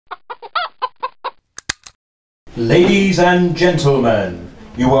Ladies and gentlemen,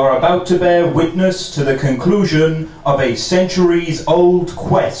 you are about to bear witness to the conclusion of a centuries-old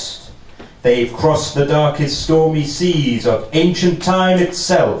quest. They've crossed the darkest stormy seas of ancient time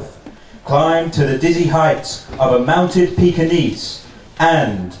itself, climbed to the dizzy heights of a mounted Pekingese,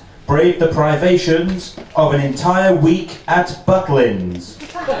 and braved the privations of an entire week at Butlins.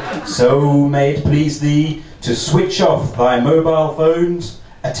 So may it please thee to switch off thy mobile phones,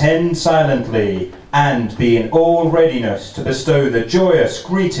 attend silently, and be in all readiness to bestow the joyous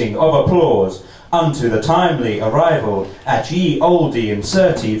greeting of applause unto the timely arrival at ye oldie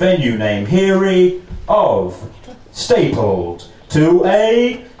inserty venue name heary of Stapled to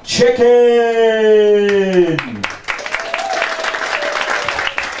a Chicken!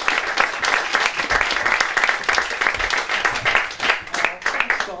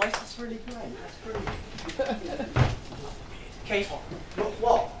 Thanks guys, that's really great, that's brilliant. Keith,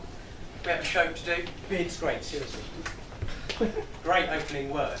 what? We have a show to do. Beard's great, seriously. Great opening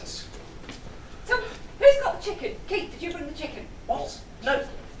words. So, who's got the chicken? Keith, did you bring the chicken? What? No,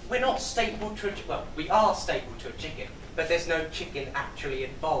 we're not stapled to a well, we are stapled to a chicken, but there's no chicken actually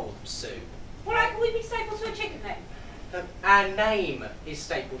involved, Sue. Well, how can we be stapled to a chicken then? Our name is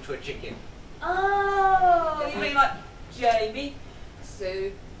stapled to a chicken. Oh, you mean like Jamie,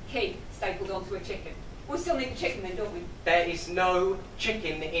 Sue, Keith stapled onto a chicken? We still need the chicken then, don't we? There is no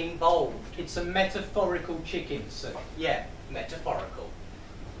chicken involved. It's a metaphorical chicken, sir. Yeah, metaphorical.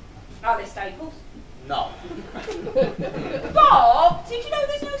 Are there staples? No. Bob, did you know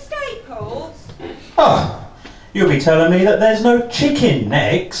there's no staples? Oh, you'll be telling me that there's no chicken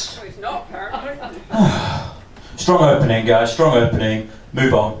next. No, it's not, apparently. Strong opening, guys, strong opening.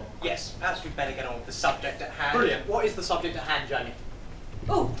 Move on. Yes, perhaps we'd better get on with the subject at hand. Brilliant. What is the subject at hand, Jamie?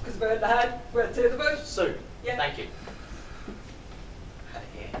 Oh, because we're in the hand, we're at the bush. Sue. Yeah. Thank you.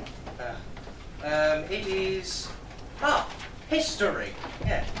 It is... history.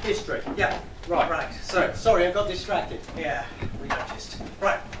 Yeah. History. Yeah. Right. So, Sorry, I got distracted. yeah, we noticed.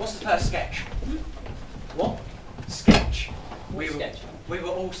 Right, what's the first sketch? What? Sketch. Sketch? We were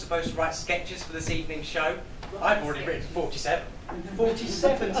all supposed to write sketches for this evening's show. I've already written 47.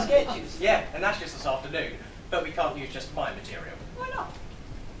 47 sketches? Yeah, and that's just this afternoon. But we can't use just my material. Why not?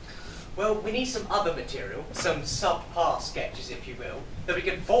 Well, we need some other material, some subpar sketches, if you will, that we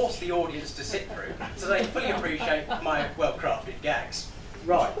can force the audience to sit through so they fully appreciate my well-crafted gags.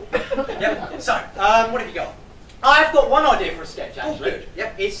 Right. Yep, so, what have you got? I've got one idea for a sketch, Oh, actually. good.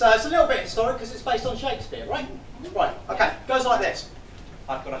 Yep. It's a little bit historic because it's based on Shakespeare, right? Right, okay. Goes like this.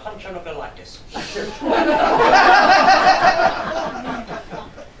 I've got a hunch I'm not going to like this.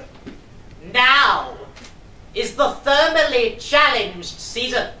 Now is the thermally challenged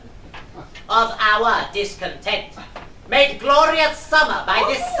season of our discontent, made glorious summer by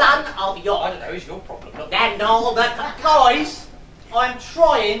the son of I your don't know, it's your problem, not and all the Guys, I'm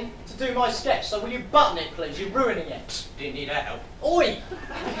trying to do my sketch, so will you button it, please? You're ruining it. Didn't need our help. Oi!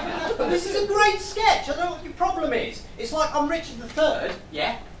 This is a great sketch. I don't know what your problem is. It's like I'm Richard III,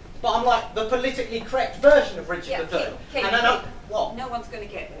 yeah? But I'm like the politically correct version of Richard III. Keith, And I know... What? no one's going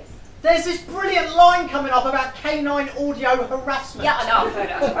to get this. There's this brilliant line coming up about canine audio harassment. Yeah, I know, I've heard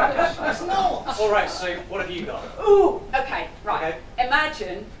it. It's not. All right, so what have you got? Ooh, okay, right. Okay.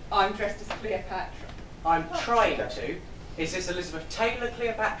 Imagine I'm dressed as Cleopatra. I'm trying to. Is this Elizabeth Taylor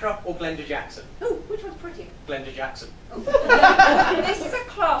Cleopatra or Glenda Jackson? Ooh, which one's prettier? Glenda Jackson. This is a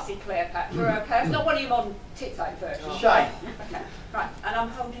classy Cleopatra, okay? It's not one of your modern tit-out versions. Shame. Okay, right, and I'm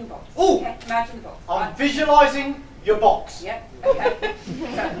holding a box. Ooh. Okay, imagine the box. I'm Right? visualising your box. Yep, okay.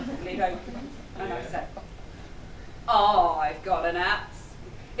 So, lid open. And I say, I've got an axe.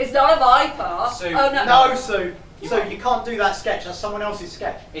 It's not a viper. Sue. Oh, no. No, Sue. Sue, you can't do that sketch. That's someone else's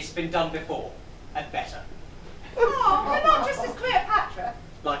sketch. It's been done before, and better. Oh, we're not just as Cleopatra.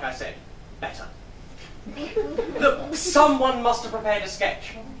 Like I said, better. Look, someone must have prepared a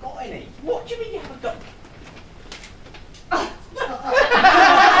sketch. I haven't got any. What do you mean you haven't got?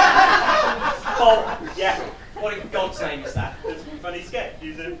 Oh, yeah. What in God's name is that? It's a funny sketch.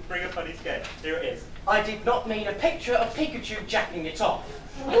 You should bring a funny sketch. Here it is. I did not mean a picture of Pikachu jacking it off.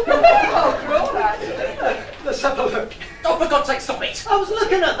 Oh, draw that. Let's have a look. Oh, for God's sake, stop it! I was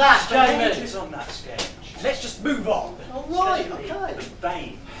looking at that, The Jamie. pages on that sketch. Let's just move on. All right, okay. The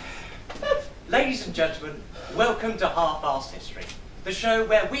vein. Ladies and gentlemen, welcome to Half-Arsed History, the show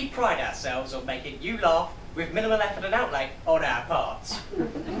where we pride ourselves on making you laugh with minimal effort and outlay on our parts.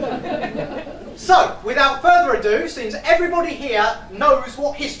 So, without further ado, since everybody here knows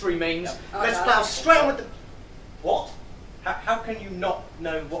what history means, let's plough straight on with the... What? How can you not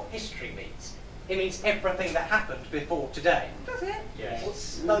know what history means? It means everything that happened before today. Does it?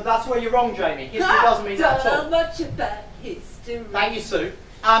 Yes. No, that's where you're wrong, Jamie. History doesn't mean that at Don't all. know much about history. Thank you, Sue.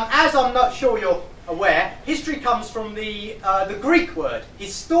 As I'm not sure you're aware, history comes from the Greek word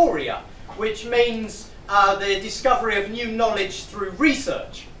historia, which means the discovery of new knowledge through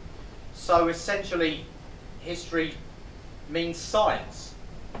research. So essentially, history means science.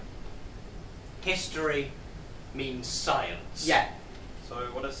 History means science. Yeah. So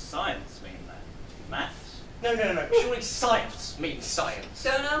what does science mean then? Maths? No. Surely science means science.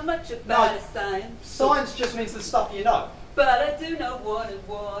 Don't know much about No. science, Science just means the stuff you know. but I do know 1 and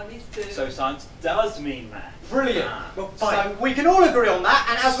 1 is 2. So science does mean maths. Brilliant. Well, fine. So we can all agree on that,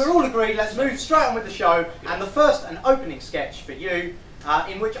 and as we're all agreed, let's move straight on with the show. And the first and opening sketch for you,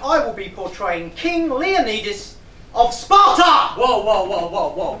 in which I will be portraying King Leonidas of Sparta.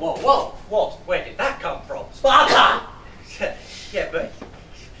 Whoa. What? Where did that come from? Sparta. Yeah, but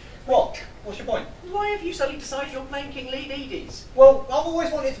What? What's your point? why have you suddenly decided you're playing King Leonidas? Well, I've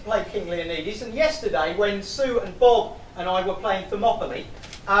always wanted to play King Leonidas, and yesterday when Sue and Bob and I were playing Thermopylae,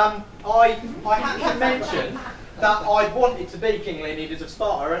 I had to mention that I wanted to be King Leonidas of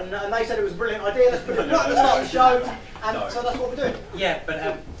Sparta, and they said it was a brilliant idea. Let's put it right at the start of the show, and No. so that's what we're doing. Yeah,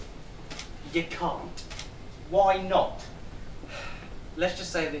 but you can't. Why not? Let's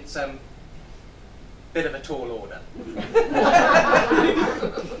just say that it's bit of a tall order.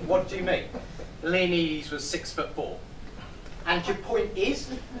 What do you mean? Leonidas was 6'4". And your point is?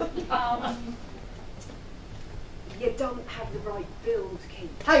 You don't have the right build, King.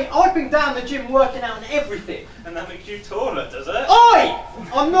 Hey, I've been down the gym working out and everything. And that makes you taller, does it? Oi!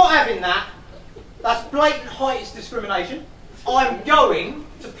 I'm not having that. That's blatant height discrimination. I'm going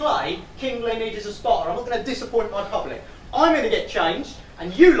to play King Leonidas of Sparta. I'm not going to disappoint my public. I'm going to get changed,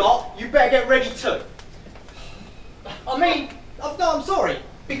 and you lot, you better get ready too. I mean, no, I'm sorry,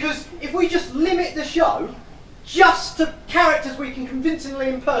 because if we just limit the show just to characters we can convincingly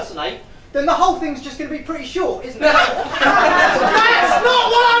impersonate, then the whole thing's just going to be pretty short, isn't it? That's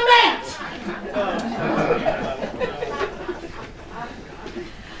not what I meant!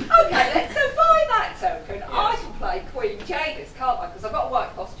 Okay, so by that token, I can play Queen Jadis, can't I? Because I've got a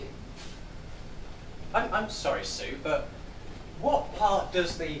white costume. I'm sorry, Sue, but what part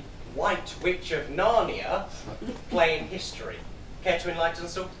does the White Witch of Narnia play in history? Care to enlighten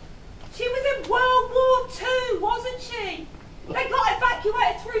us all? She was in World War II, wasn't she? They got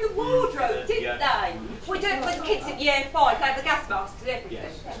evacuated through the wardrobe, didn't they? We do it with the kids in year 5, they have the gas masks and everything.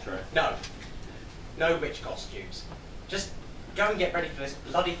 Yes, that's true. No witch costumes. Just go and get ready for this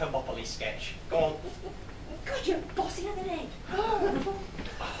bloody Thermopylae sketch. Go on. God, you're bossier than Ed.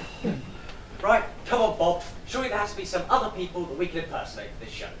 Right, come on, Bob. Surely there has to be some other people that we can impersonate for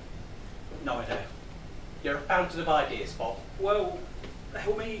this show. No idea. You're a fountain of ideas, Bob. Well,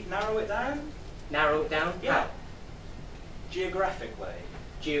 help me narrow it down. Narrow it down? Yeah. How? Geographically.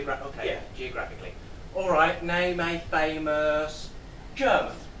 Okay, Yeah. geographically. Alright, name a famous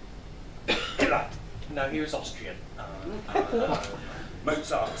German. No, he was Austrian.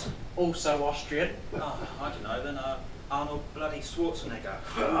 Mozart. Also Austrian. I don't know, then Arnold bloody Schwarzenegger.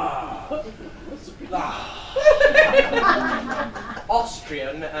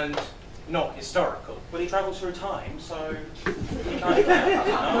 Austrian and not historical. Well, he travels through time, so he kind of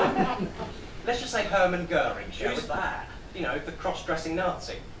no. Let's just say Hermann Goering, shall Who's we? that? You know, the cross-dressing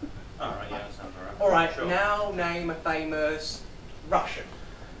Nazi. Alright, yeah, that sounds alright. Alright, Sure. now name a famous Russian.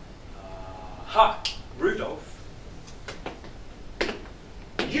 Rudolph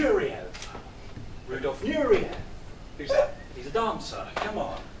Nureyev. Rudolph Nureyev. Who's that? He's a dancer. Come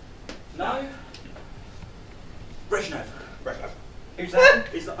on. No? Brezhnev. Who's that?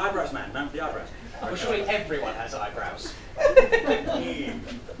 He's the eyebrows man with the eyebrows. Well, surely everyone has eyebrows.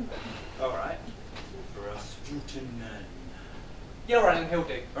 Alright. Rasputin then. Yeah, alright, then he'll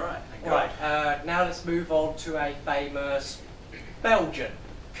do. Alright, thank God. Right, now let's move on to a famous Belgian.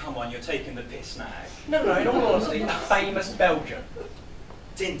 Come on, you're taking the piss now. No, in all honesty, a famous Belgian.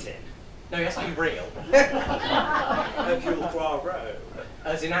 Tintin. No, he has to be real. Hercule Poirot.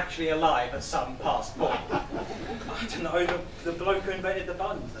 As in actually alive at some past point. I don't know, the bloke who invented the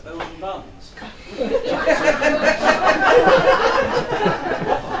buns, the Belgian buns.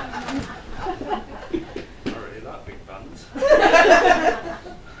 I really like big buns.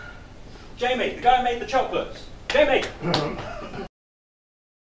 Jamie, the guy who made the chocolates. Jamie!